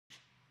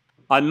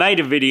I made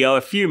a video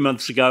a few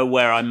months ago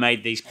where I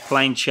made these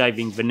plain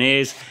shaving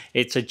veneers.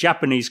 It's a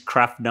Japanese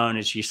craft known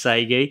as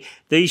Yosegi.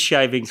 These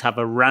shavings have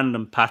a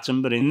random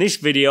pattern, but in this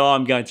video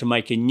I'm going to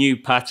make a new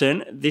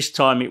pattern. This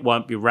time it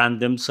won't be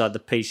random, so the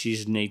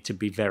pieces need to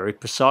be very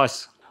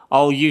precise.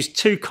 I'll use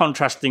two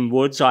contrasting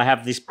woods. I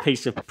have this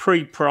piece of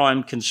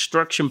pre-primed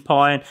construction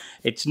pine.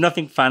 It's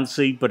nothing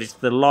fancy, but it's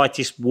the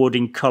lightest wood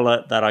in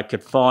colour that I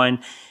could find.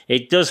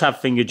 It does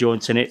have finger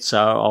joints in it, so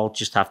I'll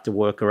just have to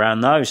work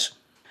around those.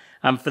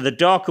 And for the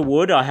darker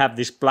wood, I have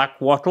this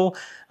black wattle.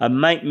 A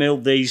mate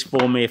milled these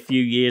for me a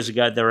few years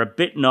ago. They're a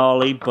bit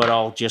gnarly, but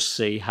I'll just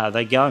see how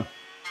they go.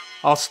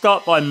 I'll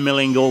start by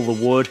milling all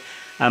the wood,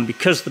 and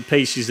because the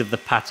pieces of the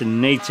pattern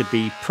need to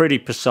be pretty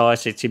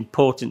precise, it's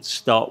important to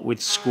start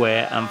with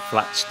square and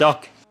flat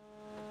stock.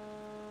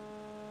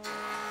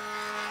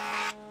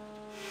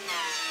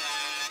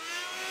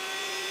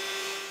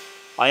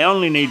 I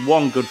only need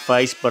one good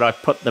face, but I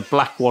put the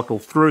black wattle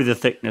through the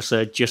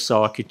thicknesser just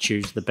so I could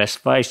choose the best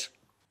face.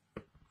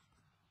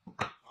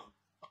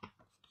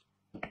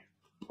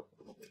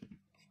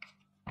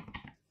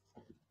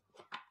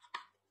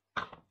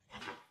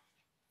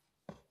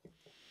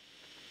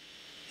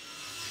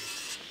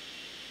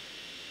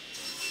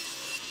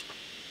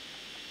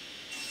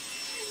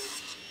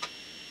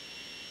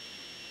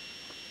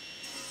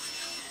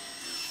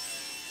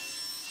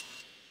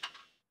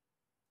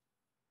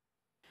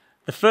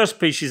 The first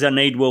pieces I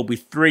need will be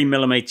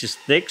 3mm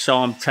thick, so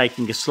I'm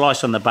taking a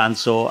slice on the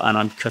bandsaw and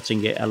I'm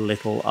cutting it a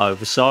little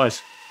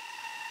oversized.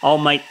 I'll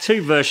make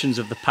two versions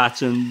of the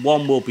pattern.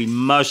 One will be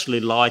mostly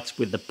light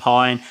with the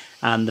pine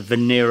and the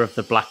veneer of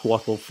the black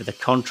wattle for the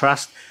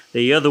contrast.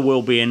 The other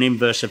will be an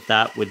inverse of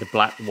that with the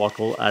black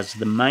wattle as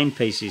the main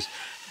pieces.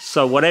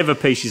 So whatever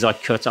pieces I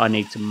cut, I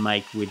need to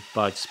make with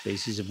both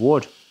species of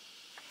wood.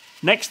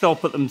 Next I'll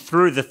put them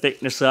through the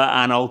thicknesser,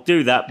 and I'll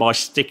do that by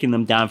sticking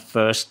them down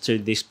first to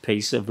this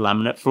piece of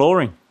laminate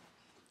flooring.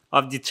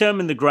 I've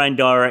determined the grain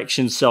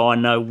direction so I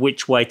know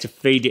which way to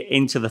feed it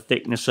into the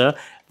thicknesser.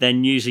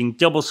 Then using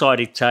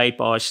double-sided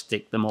tape I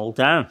stick them all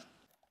down.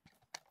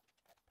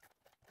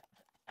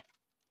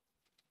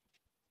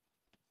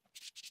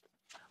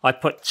 I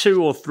put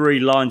 2 or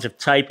 3 lines of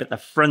tape at the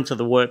front of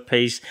the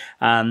workpiece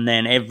and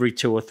then every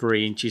 2 or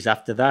 3 inches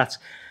after that.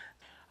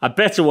 A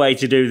better way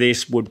to do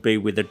this would be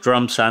with a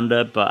drum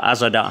sander, but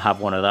as I don't have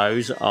one of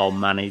those, I'll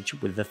manage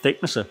with the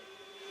thicknesser.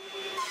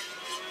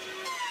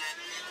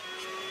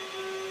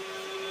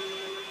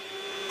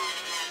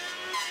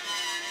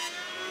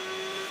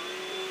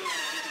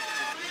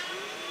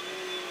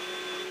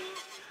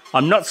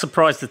 I'm not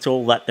surprised at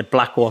all that the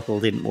black wattle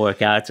didn't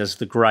work out, as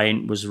the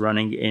grain was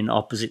running in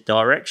opposite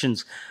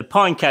directions. The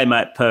pine came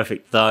out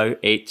perfect though.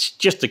 It's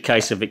just a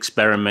case of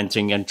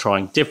experimenting and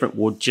trying different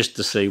wood just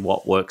to see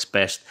what works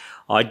best.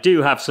 I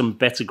do have some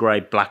better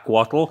grade black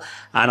wattle,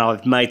 and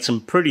I've made some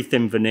pretty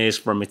thin veneers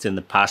from it in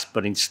the past,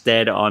 but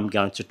instead I'm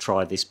going to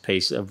try this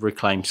piece of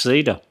reclaimed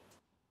cedar.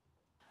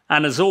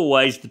 And as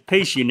always, the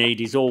piece you need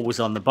is always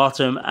on the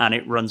bottom, and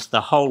it runs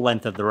the whole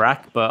length of the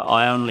rack, but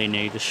I only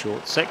need a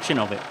short section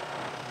of it.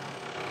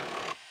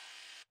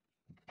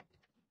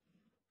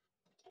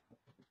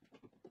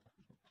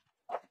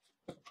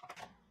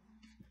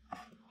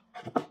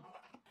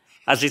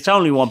 As it's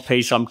only one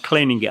piece, I'm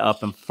cleaning it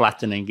up and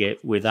flattening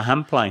it with a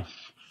hand plane.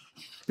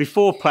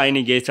 Before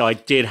planing it, I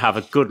did have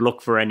a good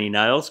look for any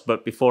nails,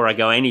 but before I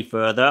go any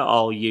further,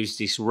 I'll use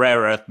this rare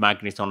earth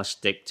magnet on a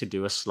stick to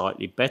do a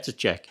slightly better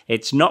check.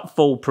 It's not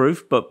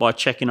foolproof, but by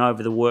checking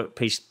over the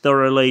workpiece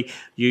thoroughly,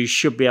 you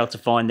should be able to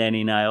find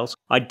any nails.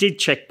 I did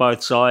check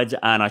both sides,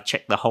 and I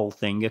checked the whole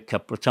thing a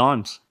couple of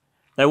times.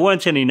 There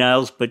weren't any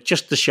nails, but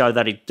just to show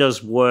that it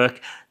does work,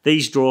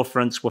 these drawer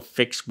fronts were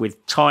fixed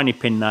with tiny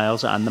pin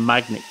nails, and the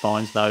magnet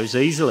finds those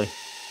easily.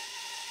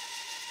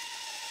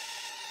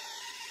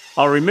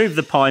 I'll remove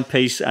the pine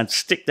piece and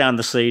stick down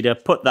the cedar,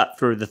 put that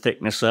through the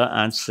thicknesser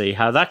and see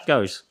how that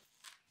goes.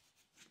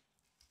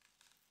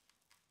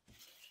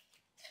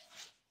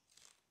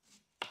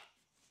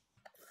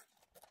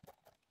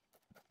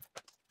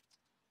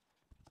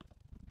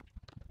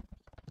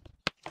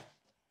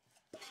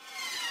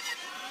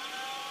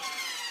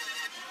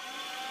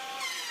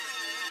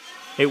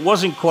 It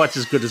wasn't quite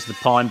as good as the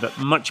pine, but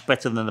much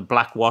better than the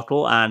black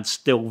wattle and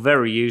still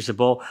very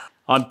usable.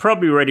 I'm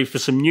probably ready for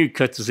some new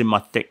cutters in my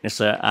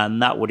thicknesser,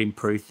 and that would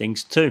improve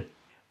things too.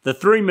 The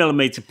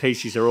 3mm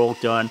pieces are all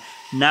done.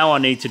 Now I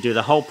need to do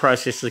the whole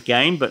process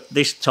again, but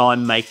this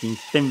time making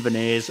thin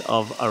veneers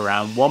of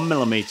around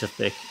 1mm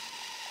thick.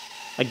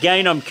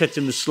 Again, I'm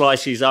cutting the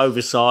slices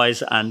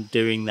oversized and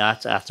doing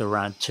that at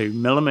around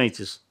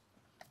 2mm.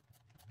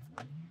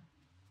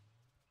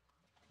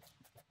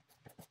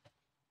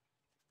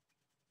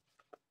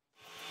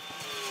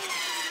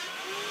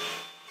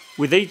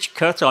 With each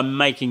cut, I'm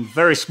making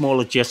very small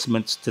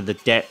adjustments to the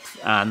depth,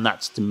 and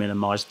that's to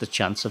minimize the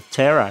chance of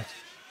tear out.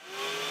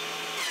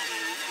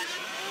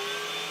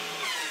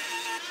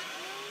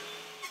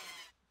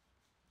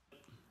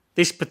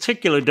 This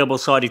particular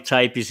double-sided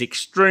tape is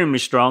extremely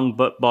strong,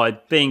 but by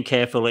being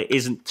careful it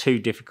isn't too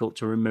difficult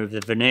to remove the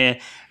veneer,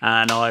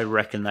 and I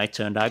reckon they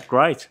turned out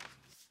great.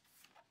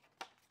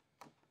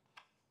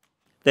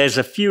 There's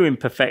a few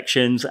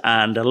imperfections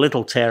and a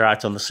little tear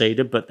out on the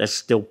cedar, but there's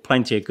still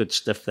plenty of good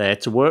stuff there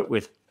to work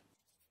with.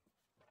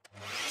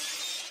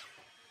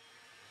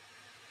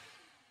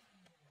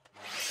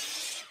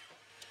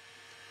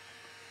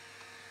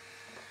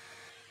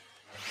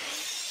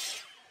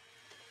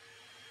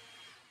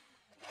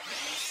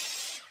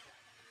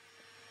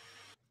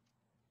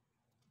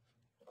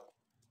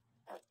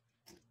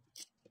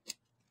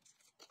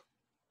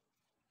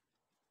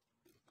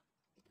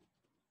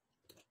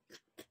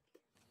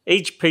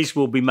 Each piece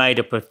will be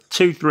made up of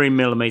 2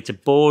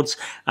 3mm boards,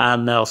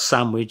 and they'll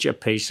sandwich a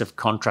piece of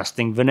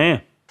contrasting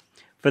veneer.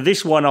 For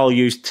this one I'll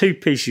use 2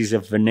 pieces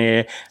of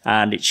veneer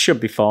and it should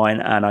be fine,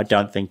 and I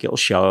don't think it'll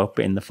show up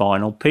in the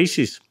final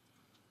pieces.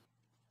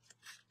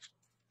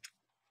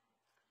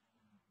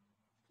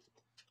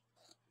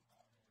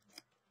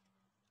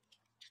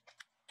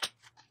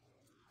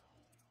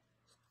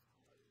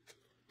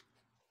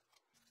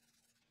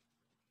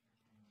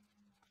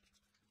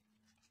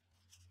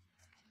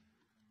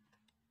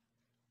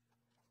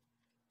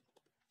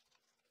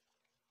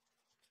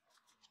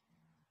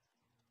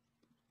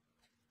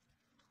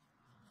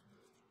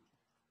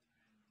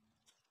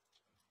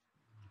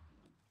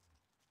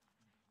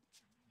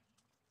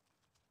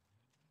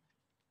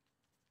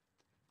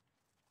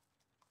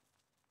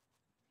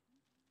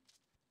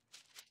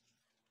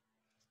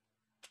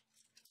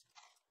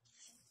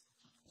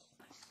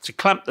 To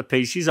clamp the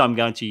pieces, I'm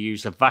going to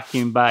use a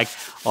vacuum bag.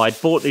 I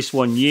bought this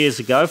one years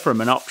ago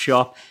from an op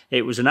shop.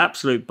 It was an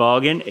absolute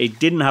bargain. It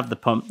didn't have the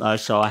pump though,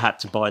 so I had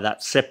to buy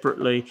that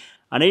separately.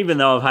 And even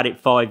though I've had it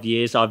 5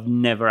 years, I've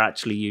never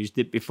actually used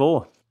it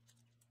before.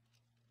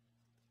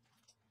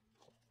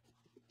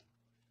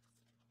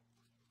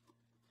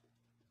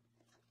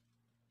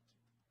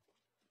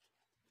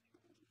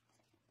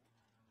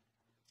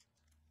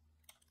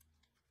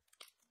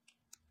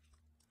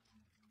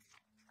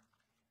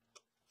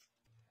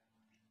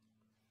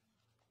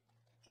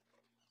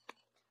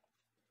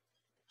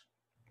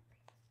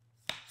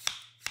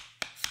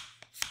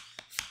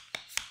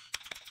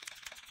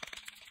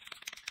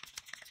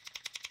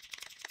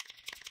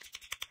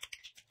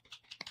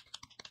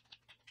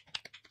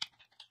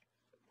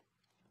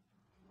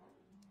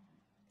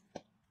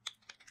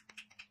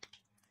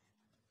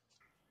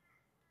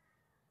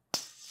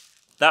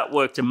 That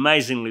worked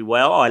amazingly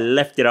well. I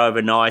left it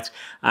overnight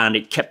and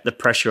it kept the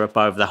pressure up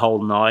over the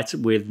whole night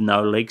with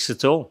no leaks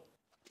at all.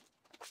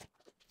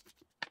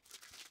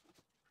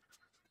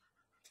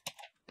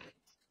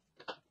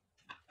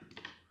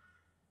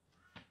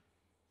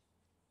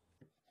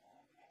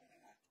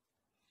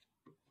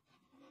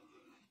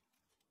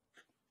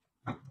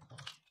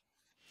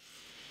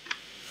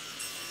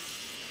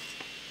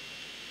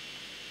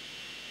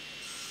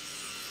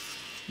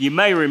 You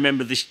may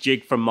remember this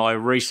jig from my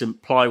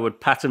recent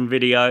plywood pattern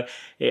video.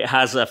 It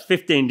has a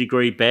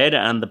 15-degree bed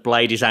and the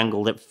blade is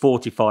angled at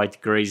 45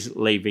 degrees,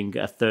 leaving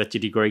a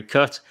 30-degree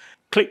cut.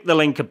 Click the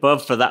link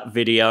above for that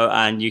video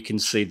and you can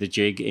see the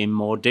jig in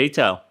more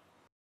detail.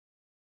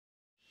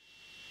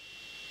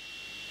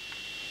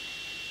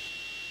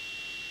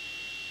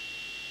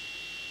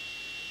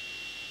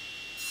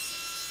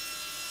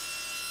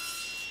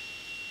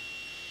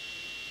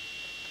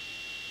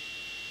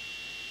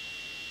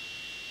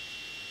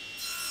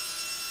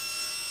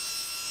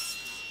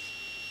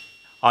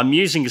 I'm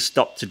using a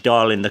stop to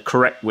dial in the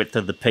correct width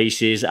of the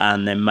pieces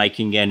and then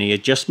making any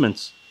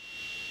adjustments.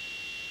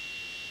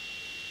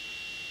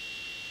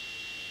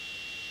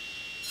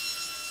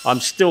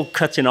 I'm still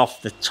cutting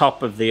off the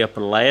top of the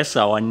upper layer,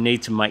 so I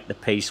need to make the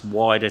piece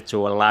wider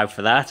to allow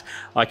for that.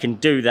 I can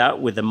do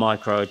that with the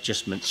micro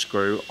adjustment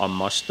screw on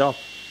my stop.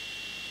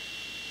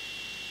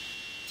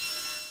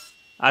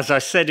 As I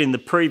said in the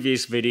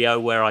previous video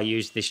where I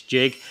used this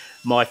jig,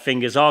 my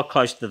fingers are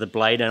close to the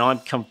blade and I'm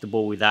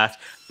comfortable with that.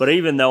 But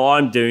even though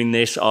I'm doing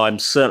this, I'm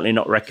certainly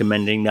not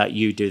recommending that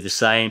you do the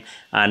same,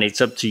 and it's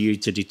up to you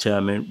to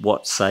determine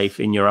what's safe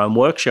in your own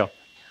workshop.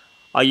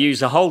 I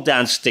use a hold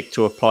down stick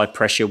to apply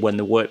pressure when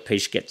the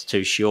workpiece gets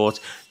too short.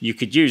 You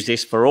could use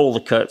this for all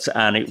the cuts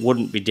and it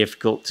wouldn't be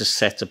difficult to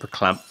set up a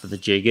clamp for the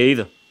jig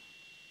either.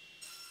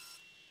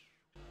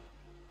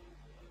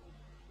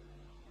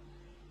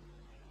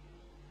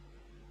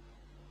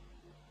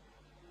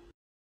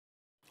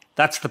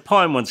 That's the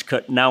pine ones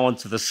cut. Now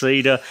onto the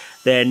cedar.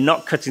 They're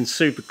not cutting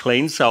super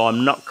clean, so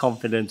I'm not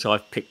confident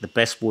I've picked the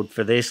best wood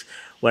for this.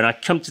 When I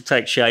come to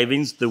take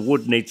shavings, the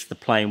wood needs to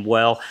plane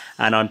well,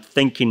 and I'm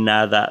thinking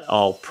now that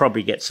I'll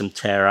probably get some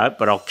tear out,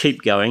 but I'll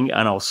keep going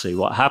and I'll see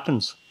what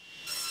happens.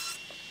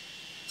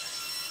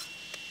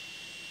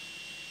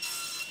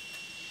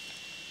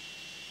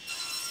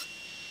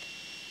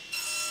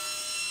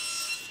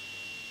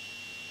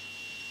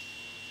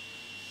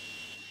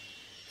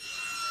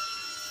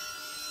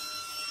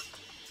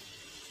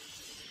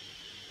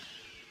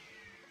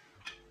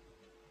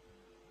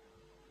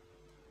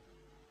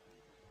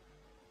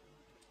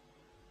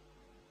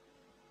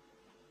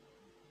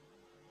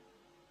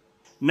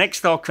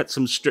 Next, I'll cut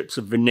some strips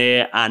of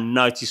veneer and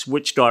notice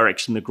which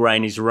direction the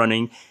grain is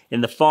running.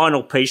 In the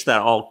final piece that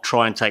I'll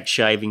try and take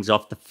shavings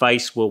off, the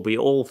face will be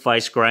all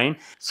face grain.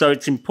 So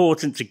it's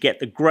important to get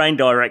the grain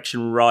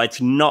direction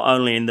right, not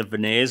only in the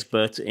veneers,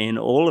 but in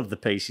all of the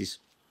pieces.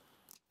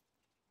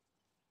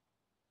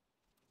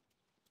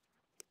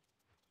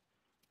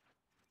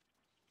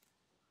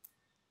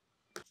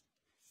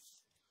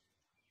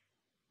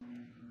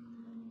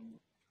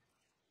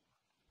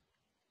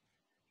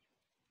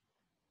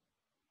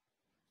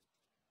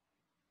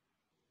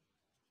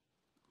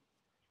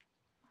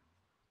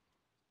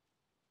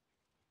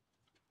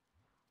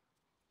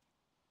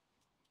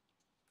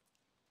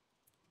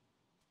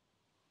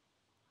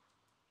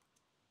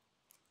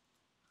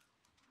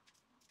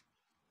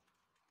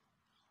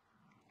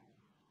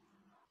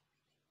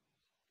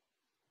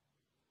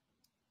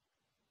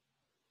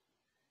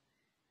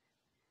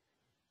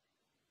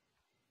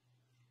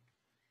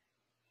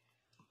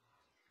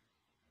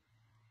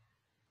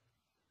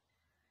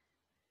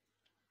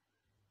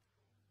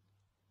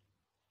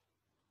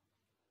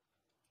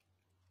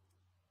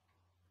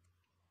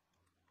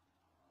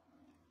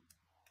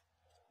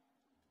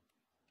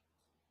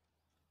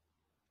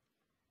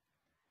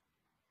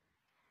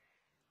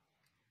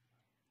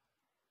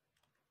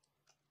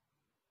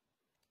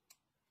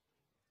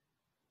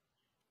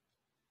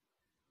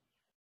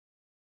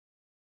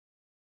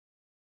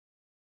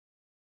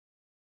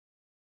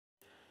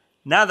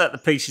 Now that the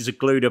pieces are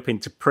glued up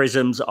into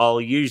prisms, I'll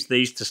use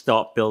these to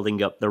start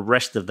building up the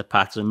rest of the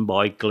pattern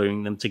by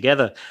gluing them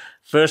together.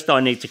 First,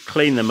 I need to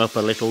clean them up a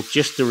little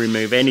just to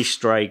remove any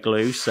stray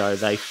glue so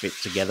they fit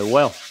together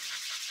well.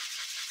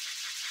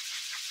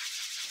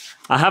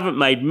 I haven't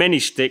made many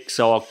sticks,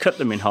 so I'll cut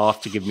them in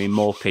half to give me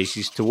more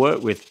pieces to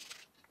work with.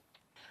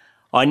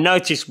 I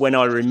noticed when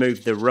I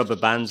removed the rubber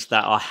bands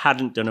that I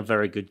hadn't done a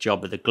very good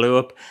job of the glue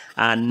up,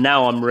 and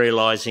now I'm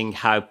realising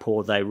how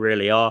poor they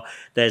really are.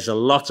 There's a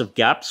lot of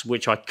gaps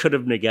which I could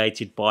have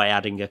negated by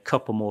adding a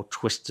couple more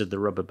twists to the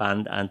rubber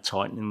band and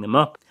tightening them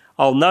up.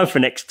 I'll know for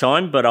next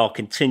time, but I'll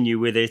continue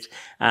with it,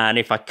 and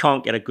if I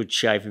can't get a good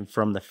shaving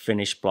from the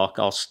finished block,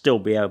 I'll still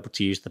be able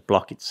to use the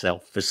block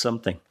itself for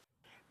something.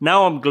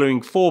 Now I'm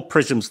gluing 4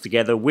 prisms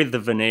together with the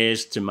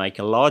veneers to make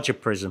a larger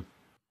prism.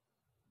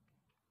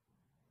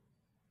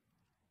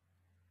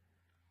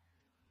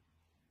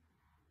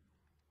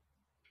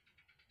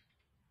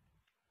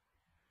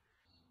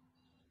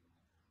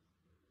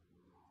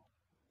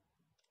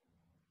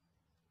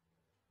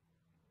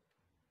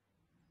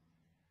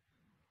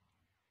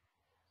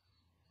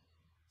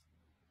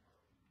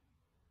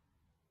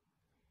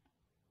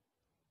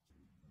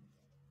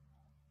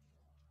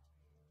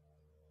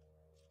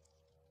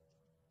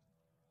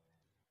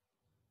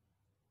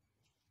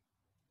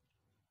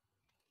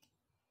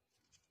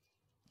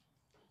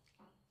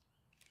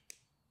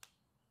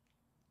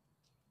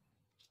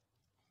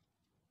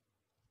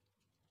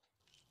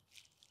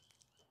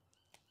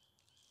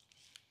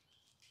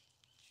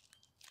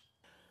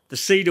 The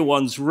cedar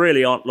ones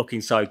really aren't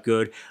looking so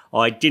good.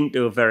 I didn't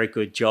do a very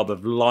good job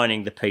of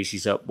lining the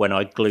pieces up when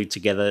I glued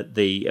together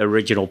the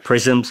original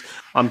prisms.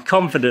 I'm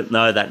confident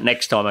though that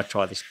next time I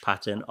try this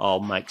pattern,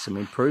 I'll make some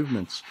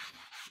improvements.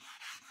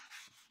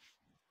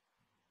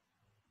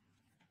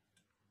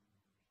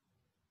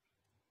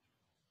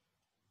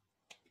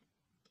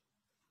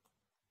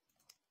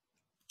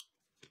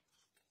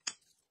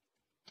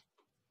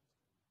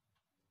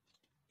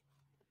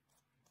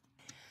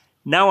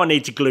 Now I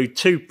need to glue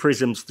 2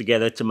 prisms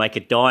together to make a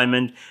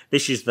diamond.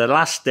 This is the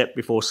last step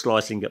before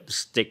slicing up the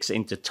sticks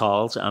into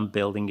tiles and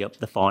building up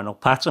the final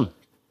pattern.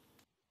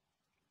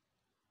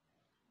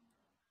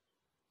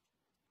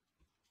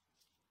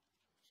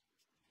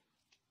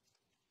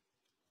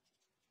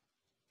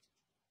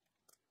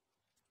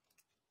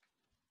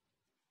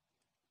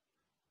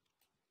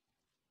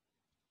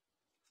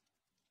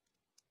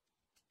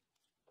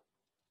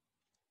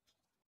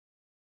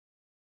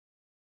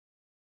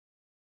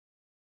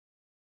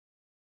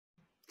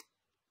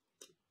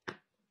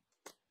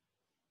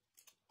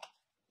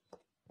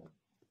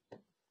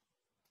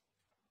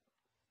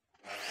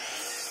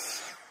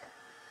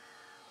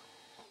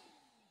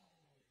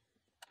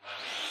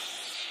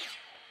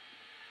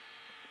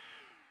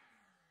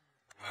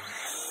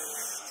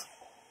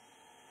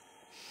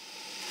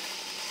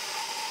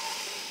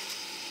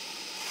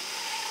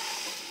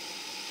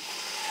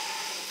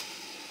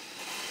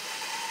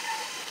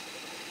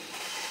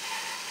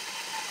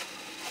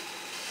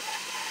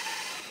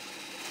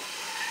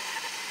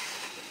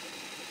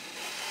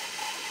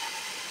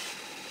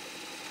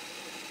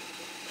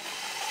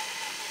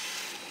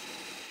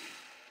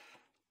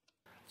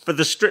 For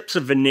the strips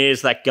of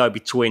veneers that go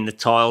between the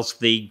tiles,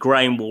 the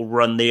grain will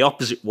run the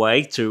opposite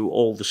way to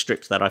all the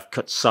strips that I've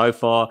cut so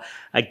far.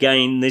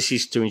 Again, this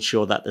is to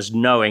ensure that there's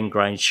no end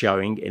grain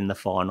showing in the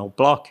final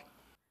block.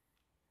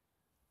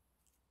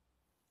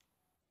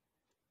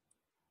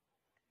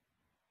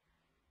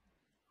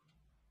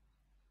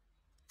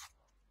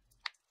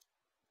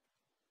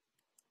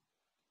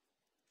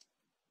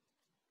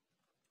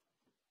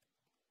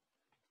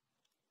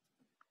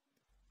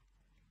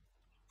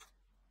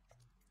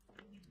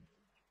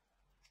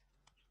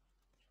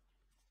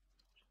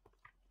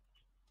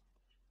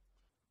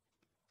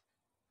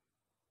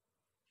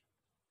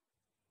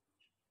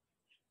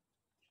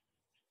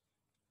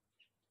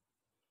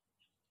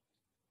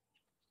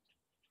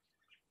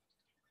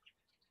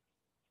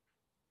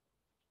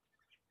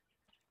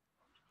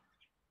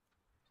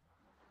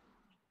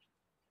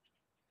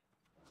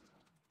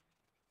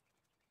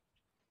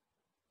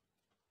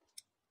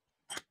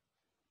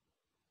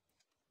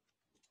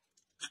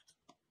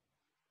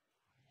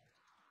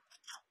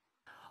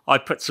 I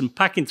put some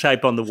packing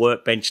tape on the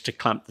workbench to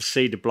clamp the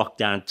cedar block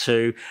down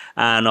too,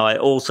 and I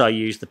also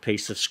used a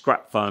piece of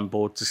scrap foam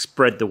board to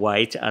spread the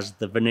weight as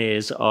the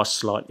veneers are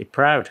slightly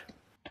proud.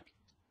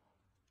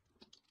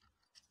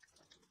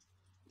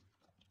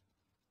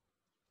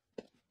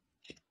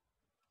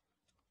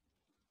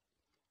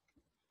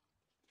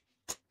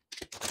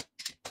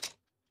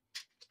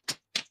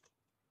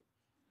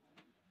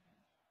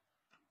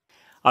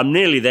 I'm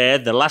nearly there.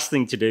 The last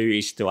thing to do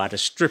is to add a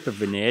strip of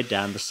veneer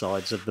down the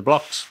sides of the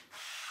blocks.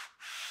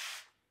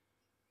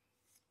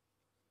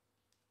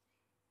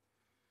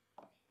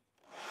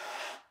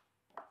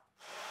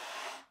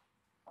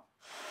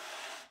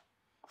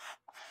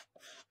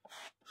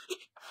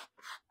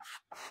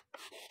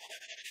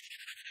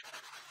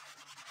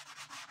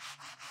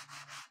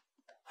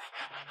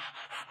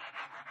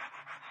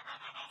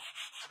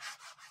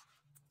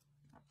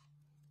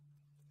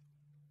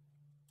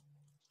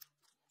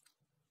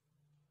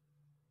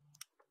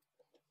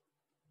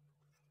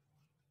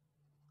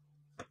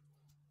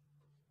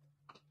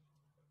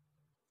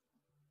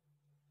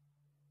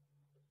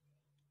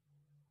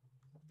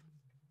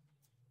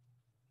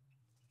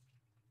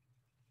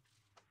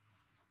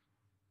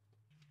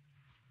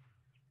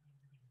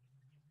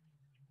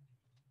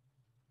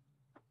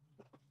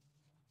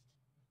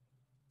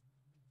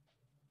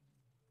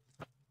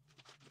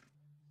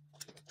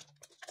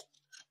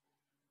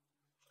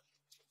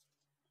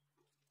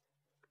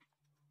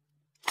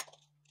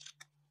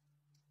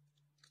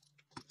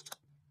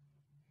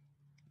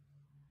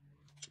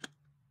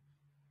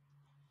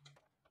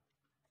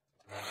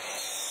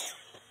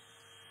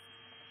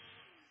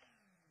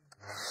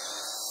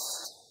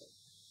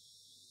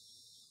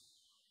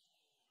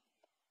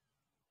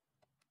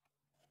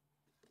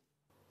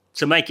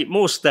 To make it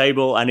more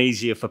stable and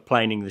easier for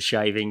planing the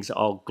shavings,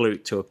 I'll glue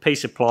it to a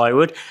piece of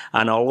plywood,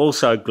 and I'll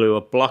also glue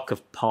a block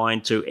of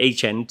pine to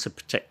each end to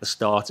protect the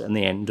start and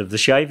the end of the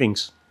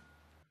shavings.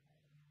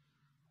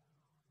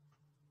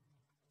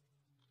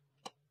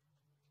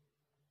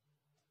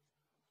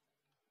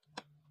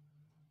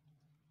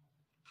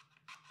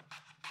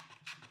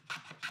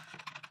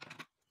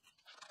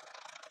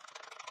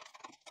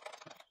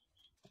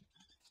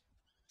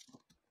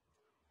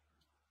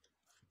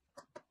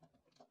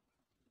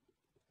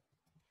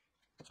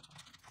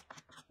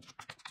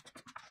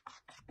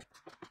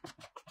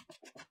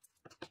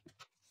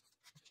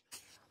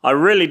 I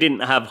really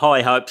didn't have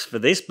high hopes for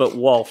this, but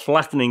while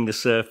flattening the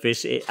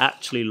surface, it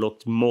actually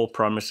looked more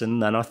promising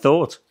than I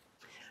thought.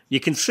 You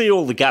can see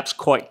all the gaps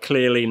quite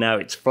clearly now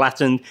it's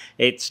flattened.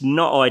 It's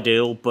not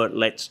ideal, but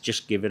let's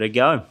just give it a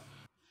go.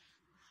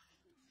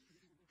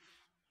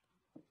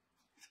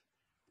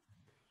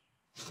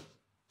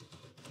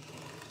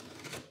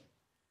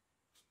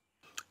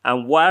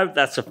 And wow,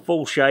 that's a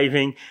full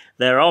shaving.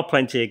 There are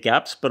plenty of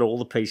gaps, but all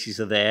the pieces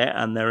are there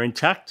and they're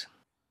intact.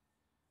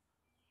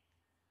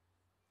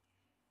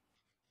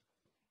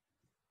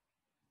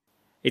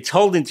 It's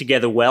holding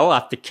together well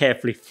after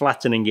carefully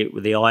flattening it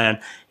with the iron.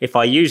 If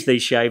I use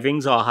these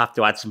shavings, I'll have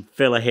to add some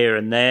filler here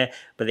and there,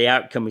 but the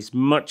outcome is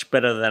much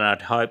better than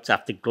I'd hoped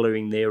after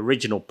gluing the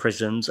original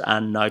prisms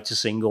and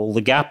noticing all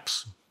the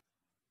gaps.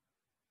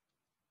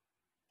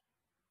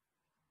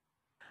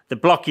 The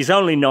block is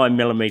only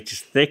 9mm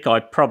thick. I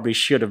probably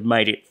should have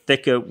made it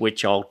thicker,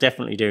 which I'll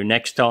definitely do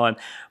next time,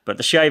 but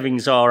the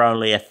shavings are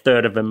only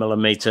 1/3 of a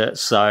millimetre,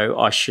 so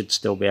I should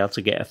still be able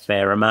to get a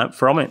fair amount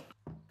from it.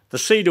 The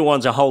cedar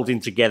ones are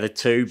holding together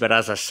too, but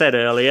as I said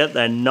earlier,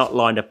 they're not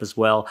lined up as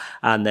well,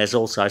 and there's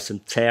also some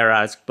tear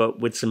outs, but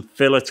with some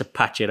filler to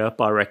patch it up,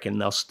 I reckon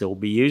they'll still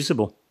be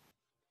usable.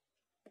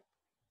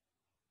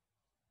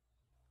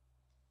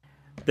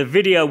 The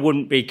video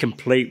wouldn't be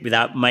complete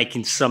without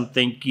making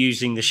something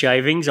using the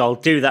shavings. I'll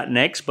do that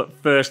next, but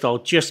first I'll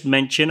just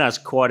mention, as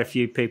quite a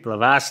few people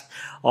have asked,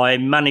 I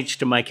managed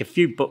to make a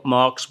few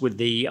bookmarks with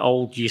the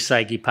old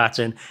Yosegi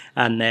pattern,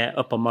 and they're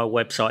up on my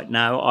website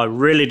now. I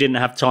really didn't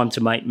have time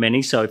to make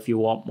many, so if you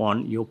want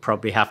one, you'll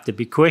probably have to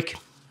be quick.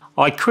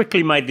 I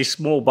quickly made this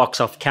small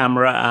box off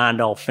camera, and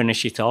I'll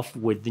finish it off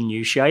with the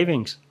new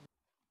shavings.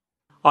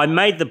 I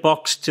made the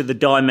box to the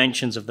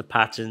dimensions of the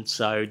pattern,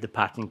 so the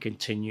pattern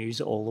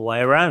continues all the way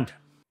around.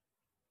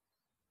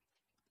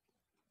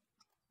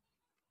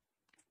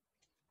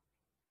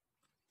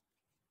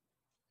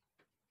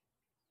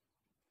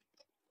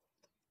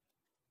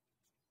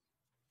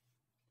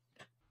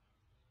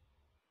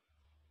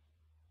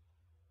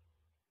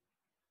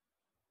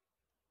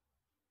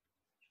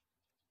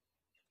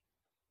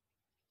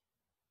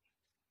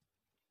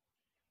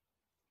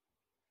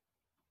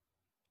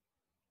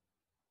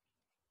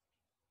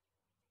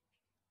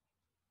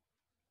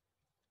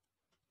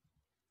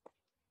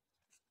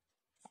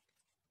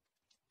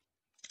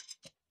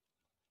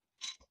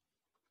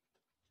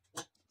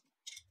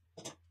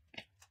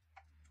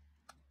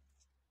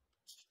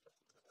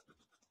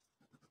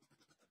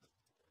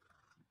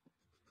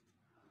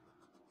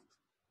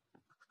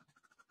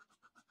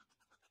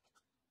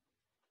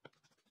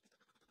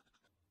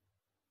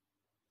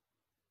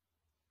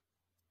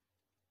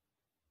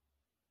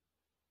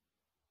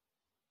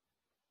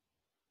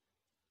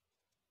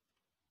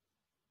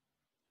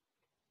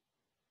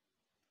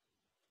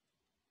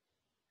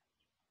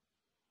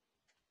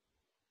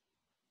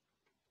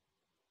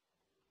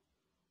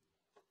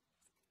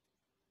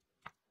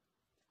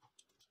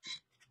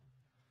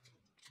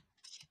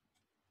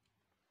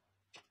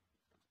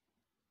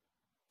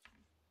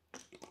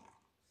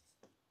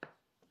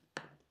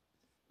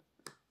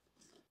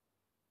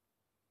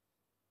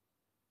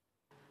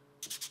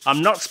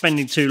 I'm not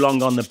spending too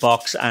long on the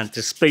box, and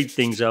to speed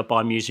things up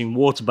I'm using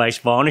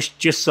water-based varnish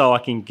just so I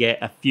can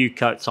get a few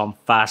coats on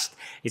fast.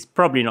 It's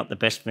probably not the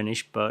best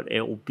finish, but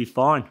it will be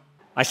fine.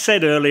 I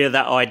said earlier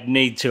that I'd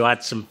need to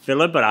add some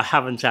filler, but I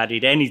haven't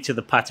added any to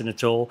the pattern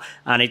at all,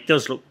 and it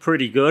does look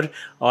pretty good.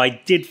 I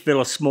did fill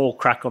a small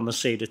crack on the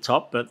cedar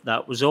top, but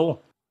that was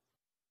all.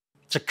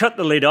 To cut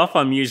the lid off,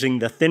 I'm using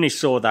the thinnest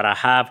saw that I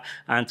have,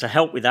 and to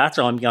help with that,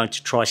 I'm going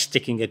to try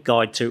sticking a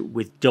guide to it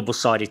with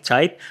double-sided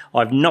tape.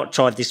 I've not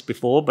tried this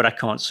before, but I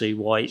can't see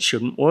why it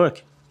shouldn't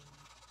work.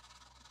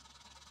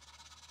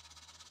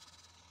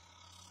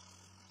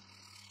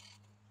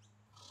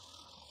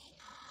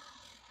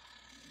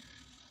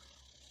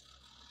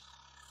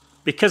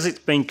 Because it's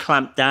been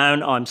clamped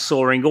down, I'm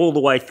sawing all the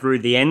way through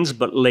the ends,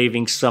 but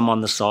leaving some on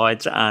the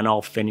sides, and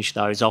I'll finish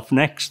those off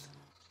next.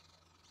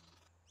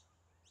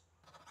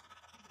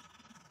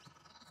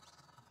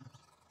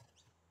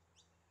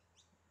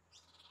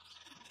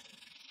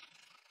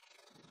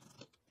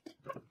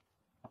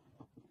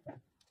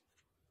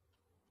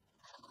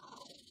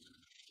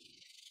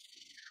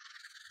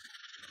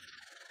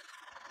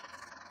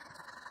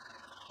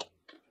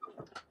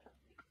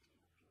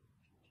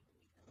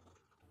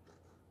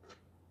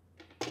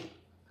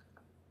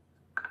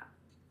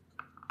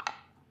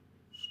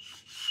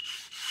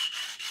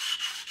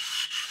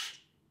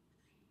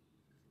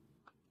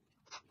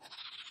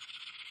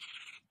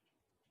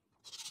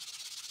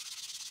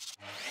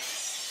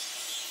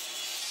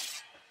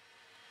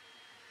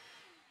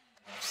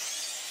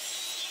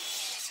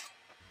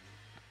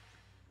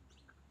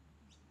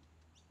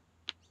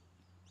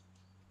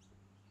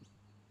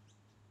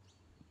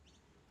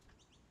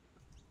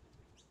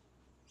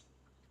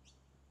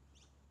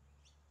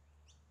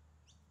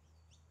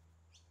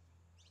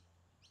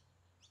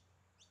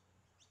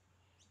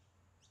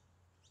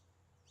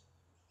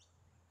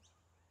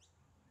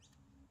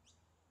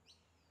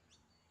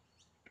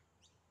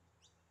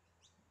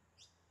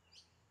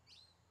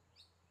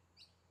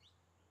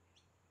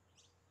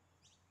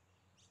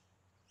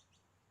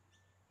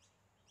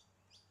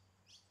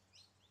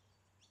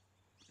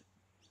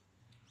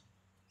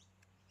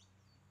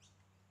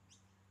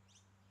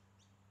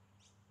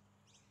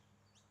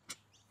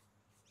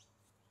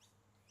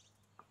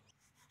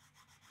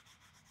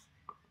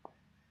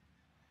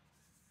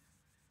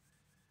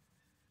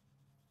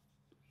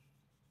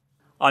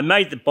 I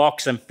made the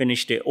box and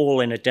finished it all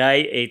in a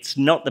day. It's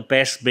not the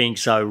best being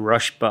so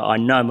rushed, but I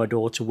know my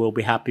daughter will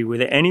be happy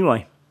with it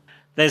anyway.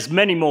 There's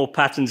many more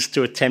patterns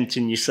to attempt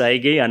in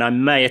Yosegi, and I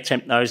may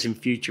attempt those in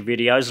future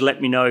videos.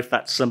 Let me know if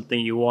that's something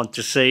you want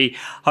to see.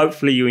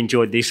 Hopefully you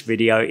enjoyed this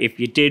video.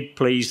 If you did,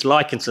 please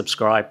like and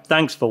subscribe.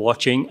 Thanks for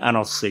watching, and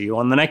I'll see you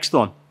on the next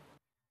one.